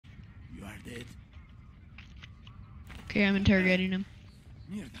You are dead. Okay, I'm interrogating him.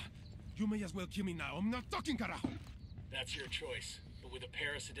 Mierda. You may as well kill me now. I'm not talking, carajo. That's your choice. But with a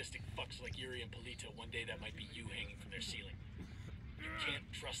pair of sadistic fucks like Yuri and Polito, one day that might be you hanging from their ceiling. You can't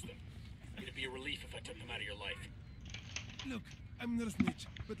trust them. It'd be a relief if I took them out of your life. Look, I'm not a snitch,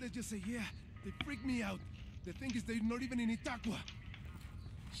 but let's just say, yeah, they freak me out. The thing is, they're not even in Itaqua.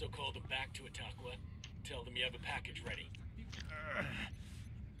 So call them back to Itaqua. Tell them you have a package ready.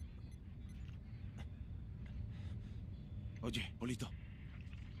 Oye, Polito.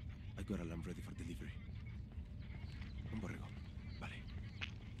 I got a lamb ready for delivery. Un borrego.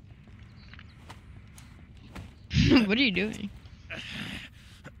 Vale. What are you doing?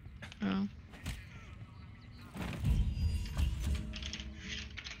 Oh.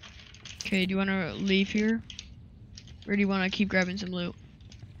 Okay, do you want to leave here? Or do you want to keep grabbing some loot?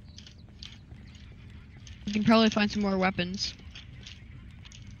 We can probably find some more weapons.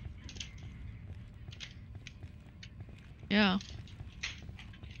 Yeah.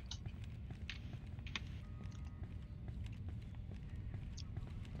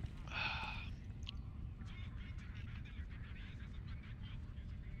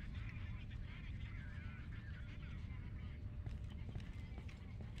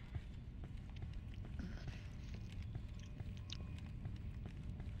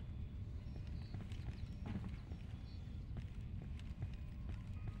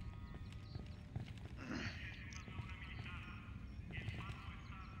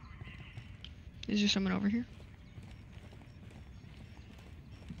 Is there someone over here?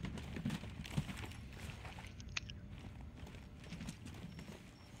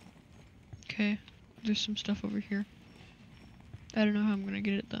 Okay, there's some stuff over here. I don't know how I'm gonna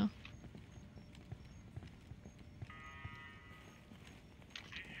get it though.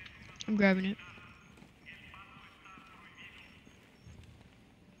 I'm grabbing it.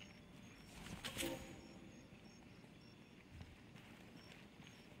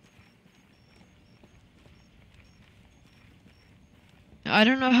 I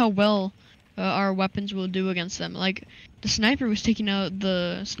don't know how well our weapons will do against them. Like, the sniper was taking out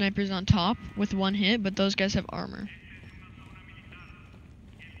the snipers on top with one hit, but those guys have armor.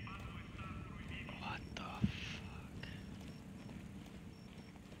 What the fuck?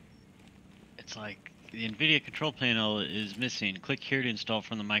 It's like the NVIDIA control panel is missing. Click here to install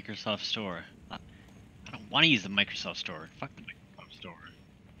from the Microsoft Store. I don't want to use the Microsoft Store. Fuck the Microsoft Store.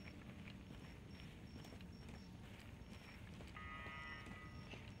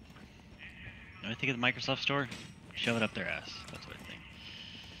 You know what I think of the Microsoft Store? Shove it up their ass. That's what I think.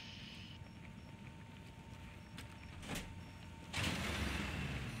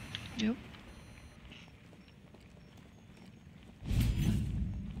 Yep.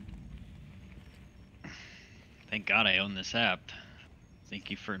 Thank God I own this app. Thank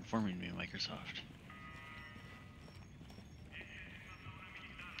you for informing me, Microsoft.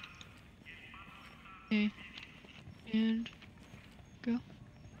 Okay. And go.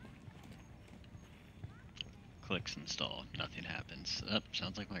 Clicks install. Nothing happens. Oh,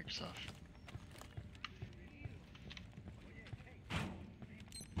 sounds like Microsoft.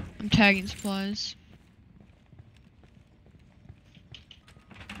 I'm tagging supplies.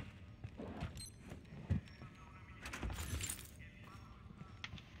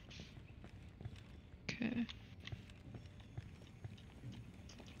 Okay.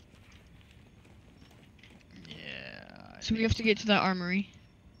 Yeah. So we have to get to that armory.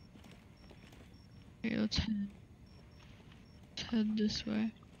 Okay, let's head this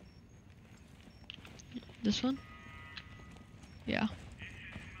way. This one? Yeah.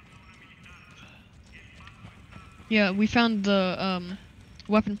 Yeah, we found the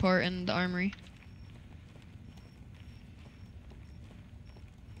weapon part in the armory.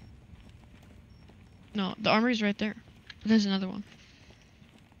 No, the armory's right there. There's another one.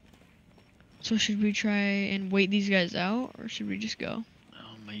 So should we try and wait these guys out, or should we just go?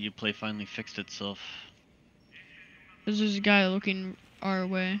 Oh, my Uplay finally fixed itself. There's a guy looking our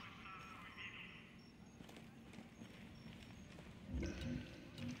way.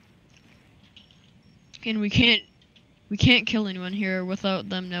 And we can't kill anyone here without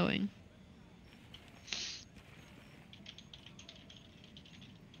them knowing.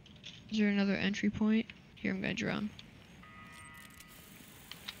 Is there another entry point? Here, I'm gonna drown.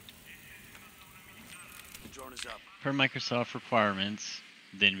 The drone is up. Per Microsoft requirements,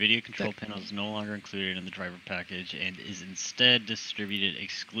 the NVIDIA control panel is no longer included in the driver package and is instead distributed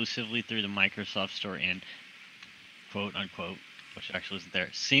exclusively through the Microsoft Store and, quote unquote, which actually isn't there,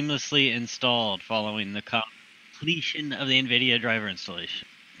 seamlessly installed following the completion of the NVIDIA driver installation.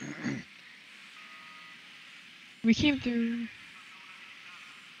 We came through.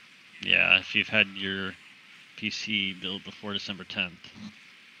 Yeah, if you've had your PC built before December 10th.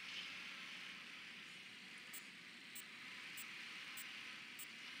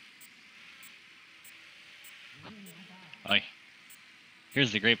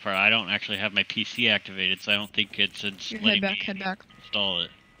 Here's the great part. I don't actually have my PC activated, so I don't think it's letting me Head back. install it.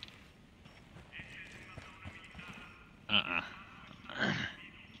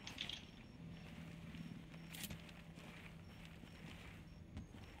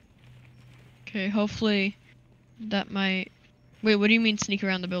 Okay, hopefully that might... Wait, what do you mean sneak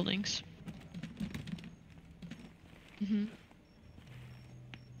around the buildings?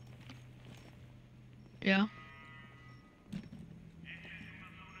 Yeah.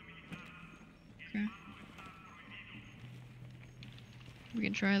 Okay. We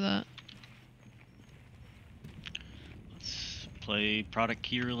can try that. Let's play product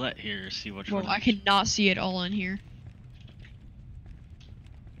key roulette here, see which one. Well, I cannot see it all in here.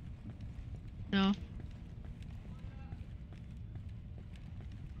 No.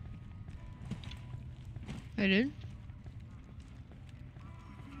 I did?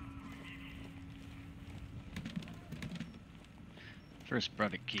 First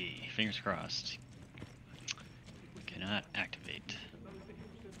product key, fingers crossed. Cannot activate.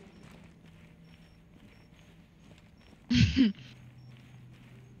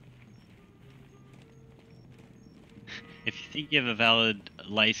 If you think you have a valid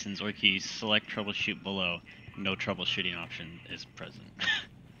license or key, select troubleshoot below. No troubleshooting option is present.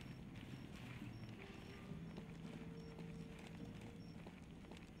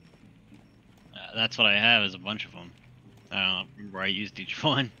 That's what I have, is a bunch of them. I don't remember where I used each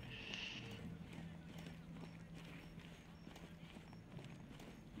one.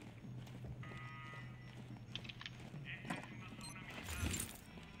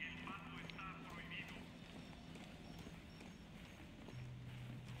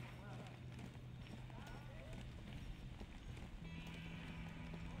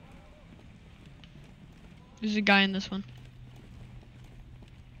 There's a guy in this one.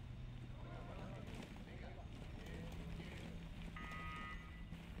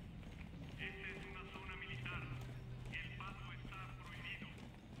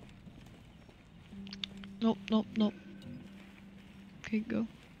 Nope, nope, nope. Okay, go.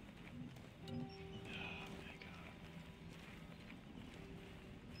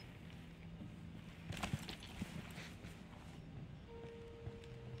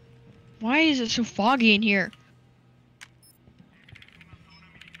 Why is it so foggy in here?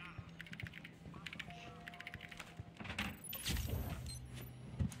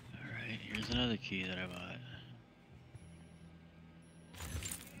 Alright, here's another key that I bought.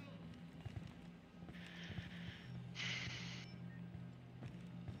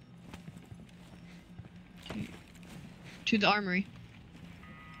 To the armory.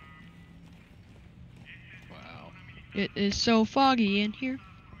 Wow. It is so foggy in here.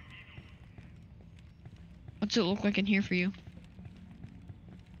 What's it look like in here for you?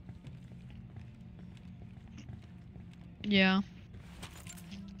 Yeah.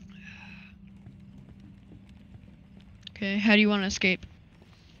 Okay, how do you want to escape?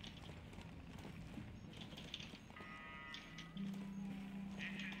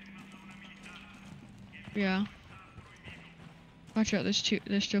 Yeah. Watch out,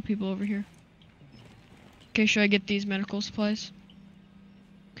 there's still people over here. Okay, should I get these medical supplies?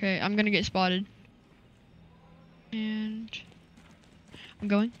 Okay, I'm gonna get spotted. And I'm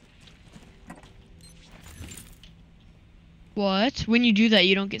going. What? When you do that,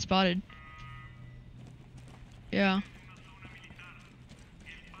 you don't get spotted. Yeah.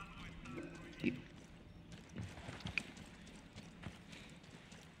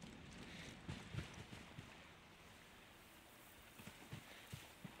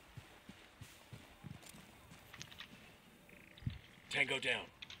 Tango down.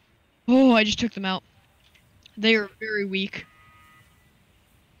 Oh, I just took them out. They are very weak.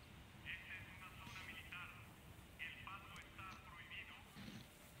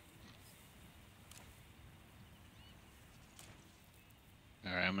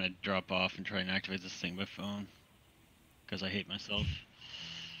 Alright, I'm gonna drop off and try and activate this thing by phone. Because I hate myself.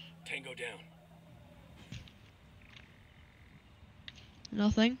 Tango down.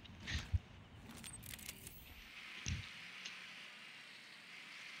 Nothing.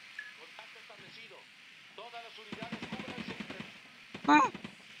 Ah.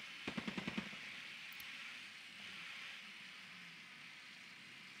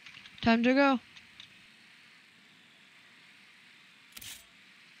 Time to go.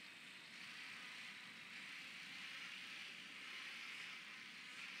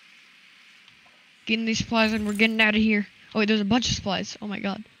 Getting these supplies and we're getting out of here. Oh wait, there's a bunch of supplies. Oh my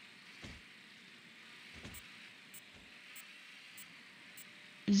god.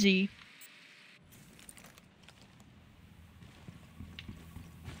 Z.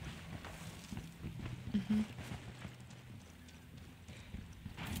 Mhm.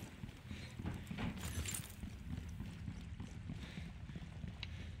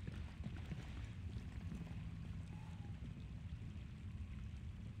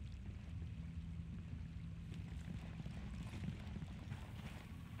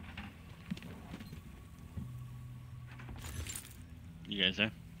 You guys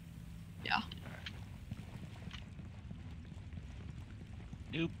there? Yeah.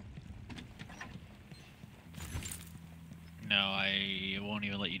 Nope. No, I won't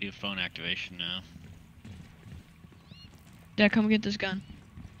even let you do phone activation now. Dad, come get this gun.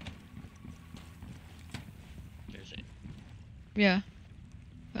 There's it. Yeah.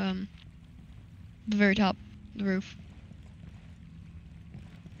 The very top, the roof.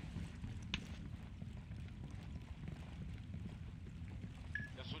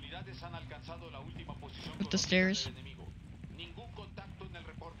 Up the stairs.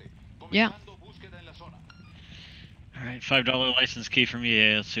 Yeah. Alright, $5 license key from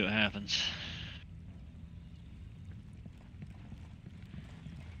EA, let's see what happens.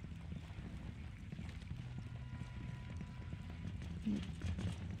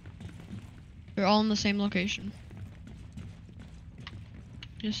 They're all in the same location.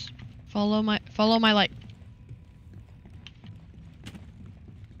 Just follow my light.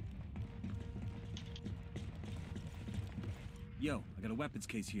 Yo, I got a weapons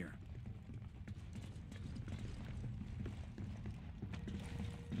case here.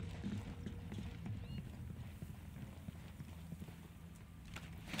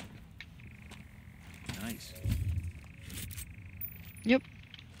 Nice. Yep.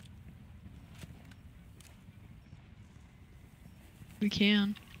 We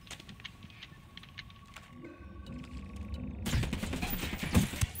can.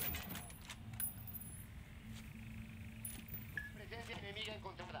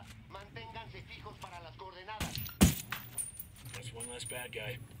 That's one less bad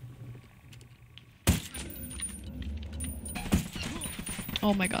guy.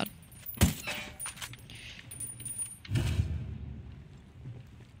 Oh my god.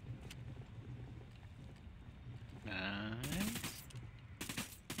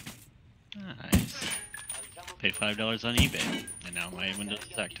 Nice. Paid $5 on eBay, and now my Windows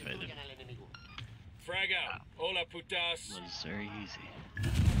is activated. Frag out. Hola putas. It was very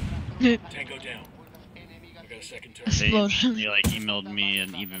easy. Tango down. I got a second turn. They Explosion. like emailed me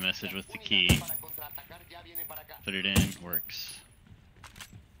an eBay message with the key. Put it in, works.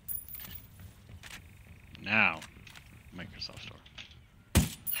 Now, Microsoft Store.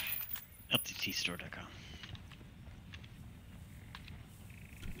 LTTstore.com.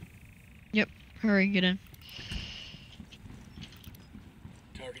 Yep. Hurry, get in.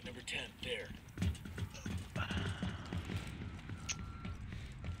 Target number 10, there.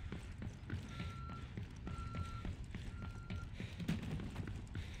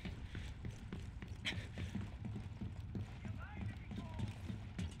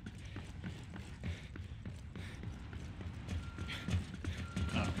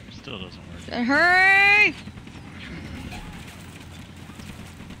 Oh, still doesn't work. Hurry!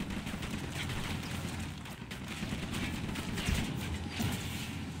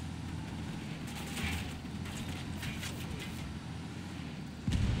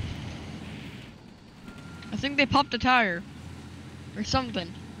 I think they popped a tire. Or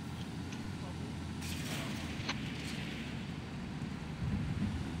something.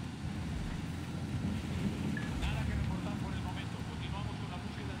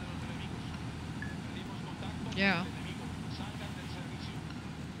 Yeah.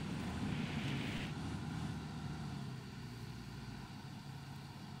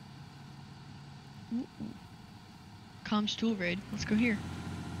 Ooh. Comms tool raid. Let's go here.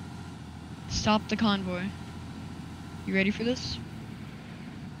 Stop the convoy. You ready for this?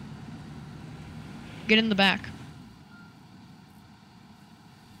 Get in the back.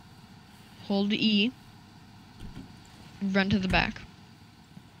 Hold E. Run to the back.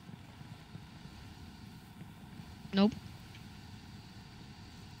 Nope.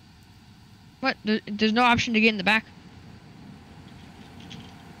 What? There's no option to get in the back.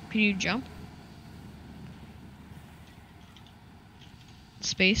 Can you jump?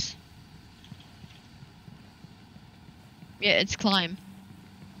 Space. Yeah, it's climb.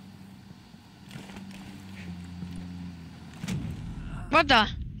 What the?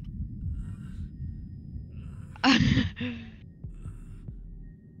 Fucking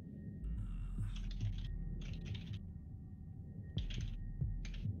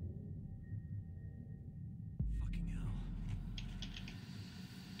hell.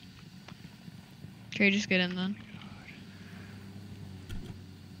 Okay, just get in then.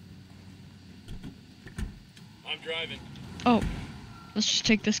 I'm driving. Oh, let's just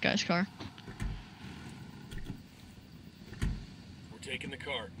take this guy's car. We're taking the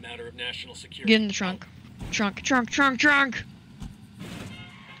car. Matter of national security. Get in the trunk. Trunk, trunk, trunk, trunk!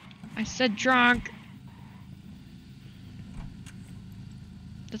 I said trunk!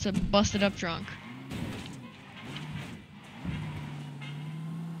 That's a busted up trunk.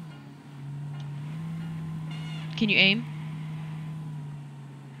 Can you aim?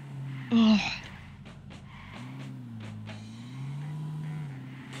 Oh.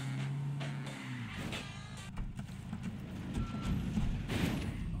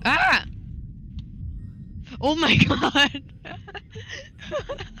 Ah! Oh my god!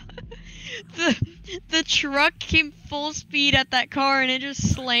 the truck came full speed at that car and it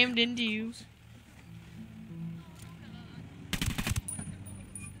just slammed into you.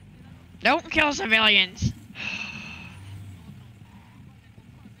 Don't kill civilians!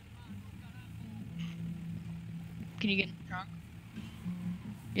 Can you get in the trunk?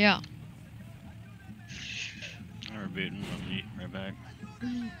 Yeah. I'm rebooting. I'll be right back.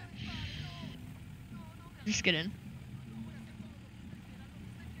 Just get in.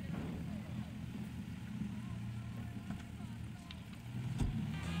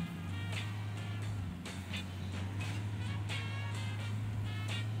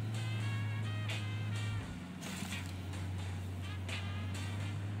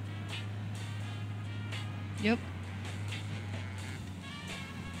 Yep.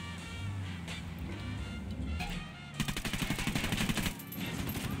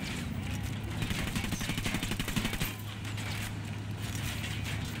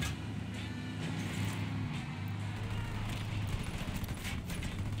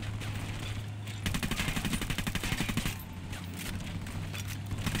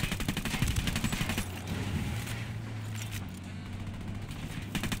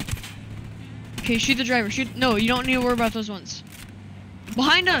 Okay, shoot the driver. Shoot. No, you don't need to worry about those ones.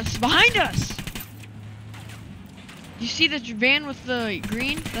 Behind us! Behind us! You see the van with the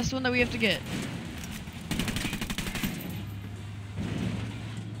green? That's the one that we have to get.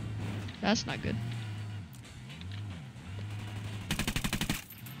 That's not good.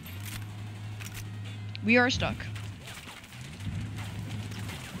 We are stuck.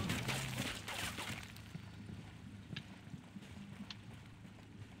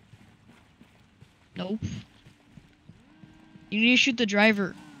 Nope. You need to shoot the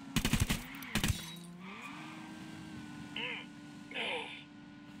driver.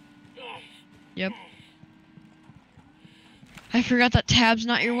 Yep. I forgot that tab's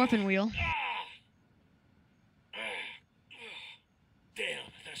not your weapon wheel. Damn,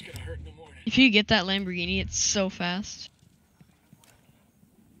 that's gonna hurt in the morning. If you get that Lamborghini, it's so fast.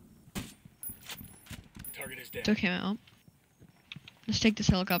 Target is dead. Took him out. Let's take this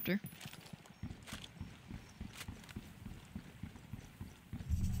helicopter.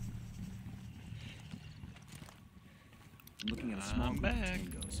 I'm looking at a small group of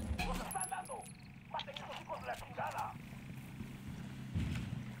tangos.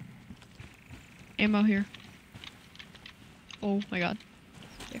 Ammo here. Oh my god.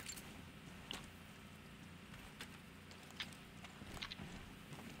 There.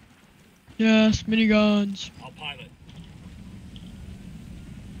 Yes, miniguns. I'll pilot.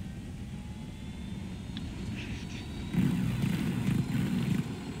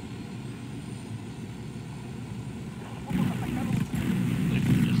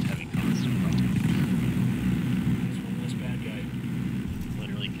 Just having constant problems. There's one less bad guy.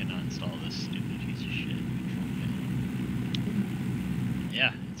 Literally cannot install this stupid piece of shit.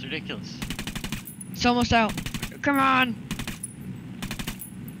 Yeah, it's ridiculous. It's almost out. Come on.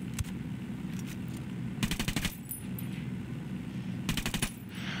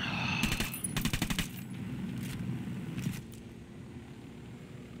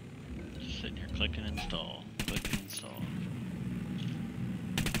 Just sitting here, click and install, click and install.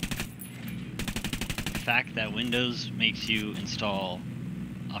 The fact that Windows makes you install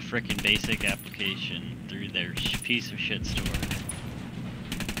a frickin' basic application through their piece of shit store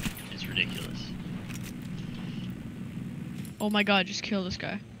is ridiculous. Oh my god, just kill this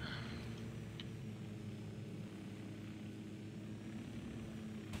guy.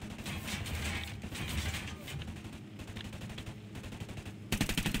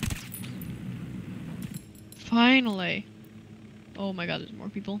 Finally. Oh my god, there's more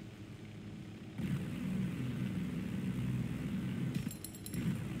people.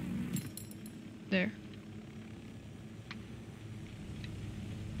 There.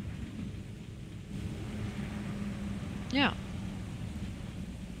 Yeah.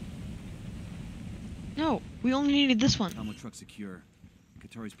 No, we only needed this one. Alamo truck secure.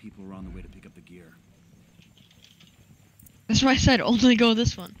 Qatari's people are on the way to pick up the gear. That's why I said only go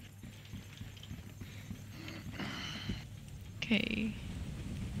this one. Okay.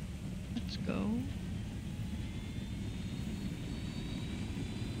 Let's go.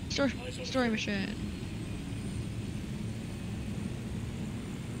 Story mission.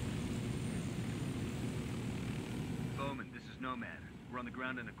 Bowman, this is Nomad. We're on the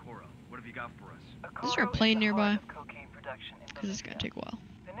ground in Okoro. What have you got for us? Is there a plane nearby? Because it's gonna take a while.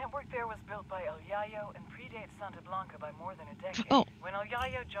 The network there was built by El Yayo and predates Santa Blanca by more than a decade. Oh, When El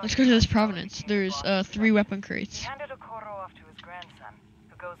Yayo joined let's go to this the Providence. became There's the boss of 3 weapon production. crates. He handed Okoro off to his grandson,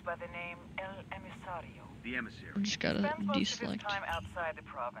 who goes by the name El Emisario. The emissary. I just gotta Spends most of his deselect. time outside the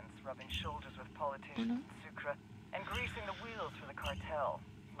province, rubbing shoulders with politicians in Sucre and greasing the wheels for the cartel.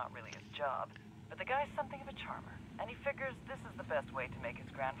 It's not really his job, but the guy's something of a charmer, and he figures this is the best way to make his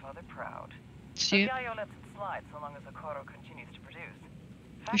grandfather proud. See it? Yayo lets it slide so long as Okoro continues to produce.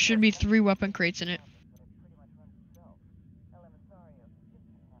 There should be 3 weapon crates in it.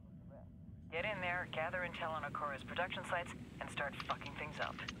 Get in there, gather intel on Okoro's production sites, and start fucking things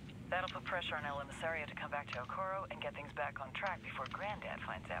up. That'll put pressure on El Emisario to come back to Okoro and get things back on track before Granddad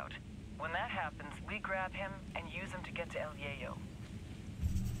finds out. When that happens, we grab him and use him to get to El Yayo.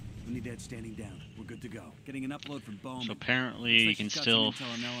 Unidad standing down. We're good to go. Getting an upload from Bowman. So apparently Looks you like can she's got still some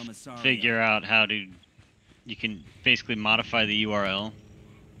intel on El Emisario. figure out how to. You can basically modify the URL.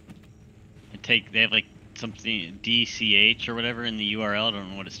 And take. They have like something DCH or whatever in the URL. I don't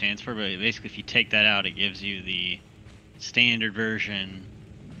know what it stands for, but basically if you take that out, it gives you the standard version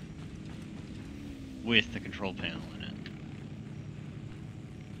with the control panel in it.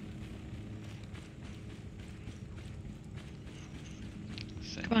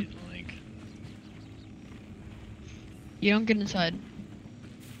 Send Come on. you the link. You don't get inside.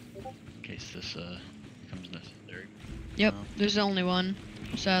 In case this becomes necessary. Yep, No. there's only one,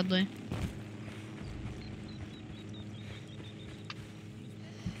 sadly.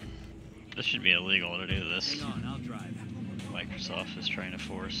 This should be illegal to do this. Hang on, I'll drive. Microsoft is trying to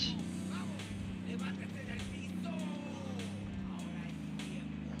force.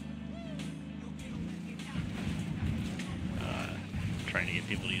 Trying to get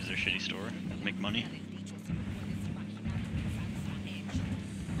people to use their shitty store and make money.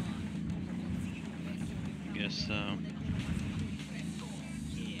 I guess so.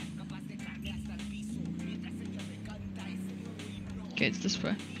 Okay, it's this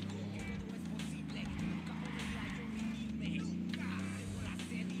way.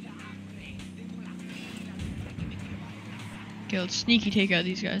 Okay, let's sneaky take out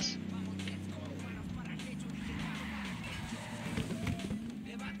these guys.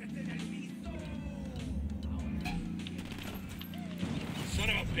 Son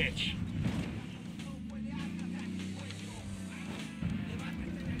of a bitch.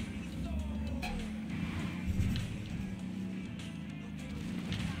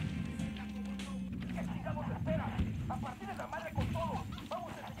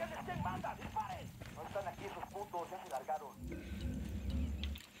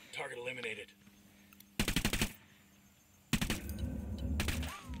 Target eliminated.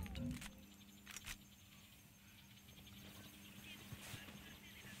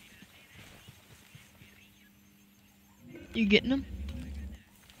 You getting them?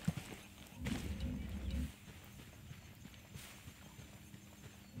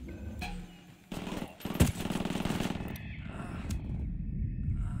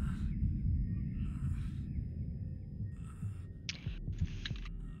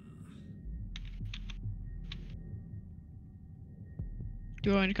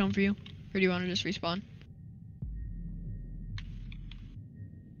 Do I want to come for you? Or do you want to just respawn?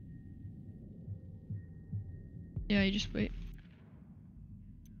 Yeah, you just wait.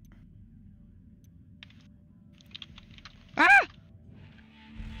 Ah!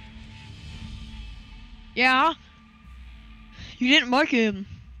 Yeah? You didn't mark him.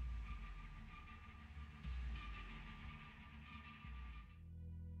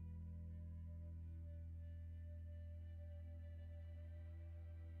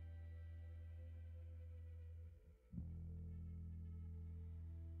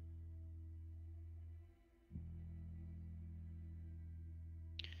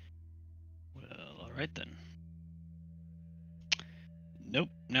 Well, alright then. Nope,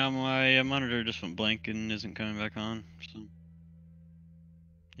 now my monitor just went blank and isn't coming back on. So.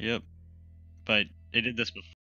 Yep. But it did this before.